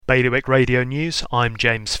Bailiwick Radio News, I'm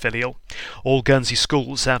James Filial. All Guernsey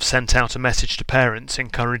schools have sent out a message to parents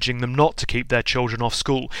encouraging them not to keep their children off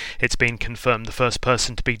school. It's been confirmed the first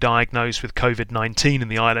person to be diagnosed with COVID-19 in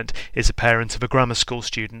the island is a parent of a grammar school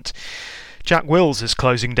student. Jack Wills is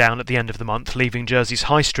closing down at the end of the month, leaving Jersey's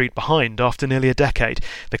High Street behind after nearly a decade.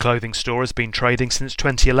 The clothing store has been trading since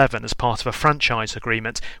 2011 as part of a franchise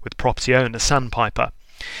agreement with property owner Sandpiper.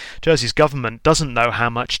 Jersey's government doesn't know how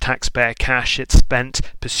much taxpayer cash it's spent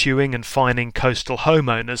pursuing and fining coastal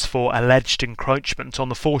homeowners for alleged encroachment on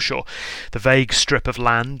the foreshore. The vague strip of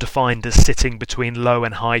land, defined as sitting between low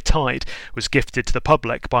and high tide, was gifted to the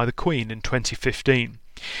public by the Queen in 2015.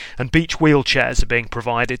 And beach wheelchairs are being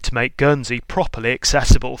provided to make Guernsey properly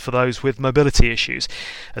accessible for those with mobility issues.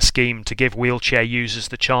 A scheme to give wheelchair users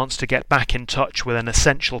the chance to get back in touch with an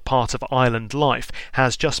essential part of island life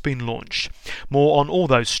has just been launched. More on all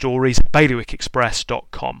those stories at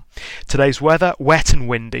bailiwickexpress.com. Today's weather, wet and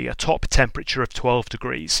windy, a top temperature of 12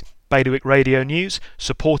 degrees. Bailiwick Radio News,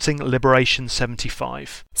 supporting Liberation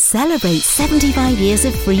 75. Celebrate 75 years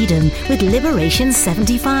of freedom with Liberation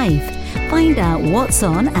 75. Find out what's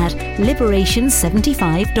on at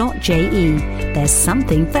liberation75.je. There's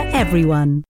something for everyone.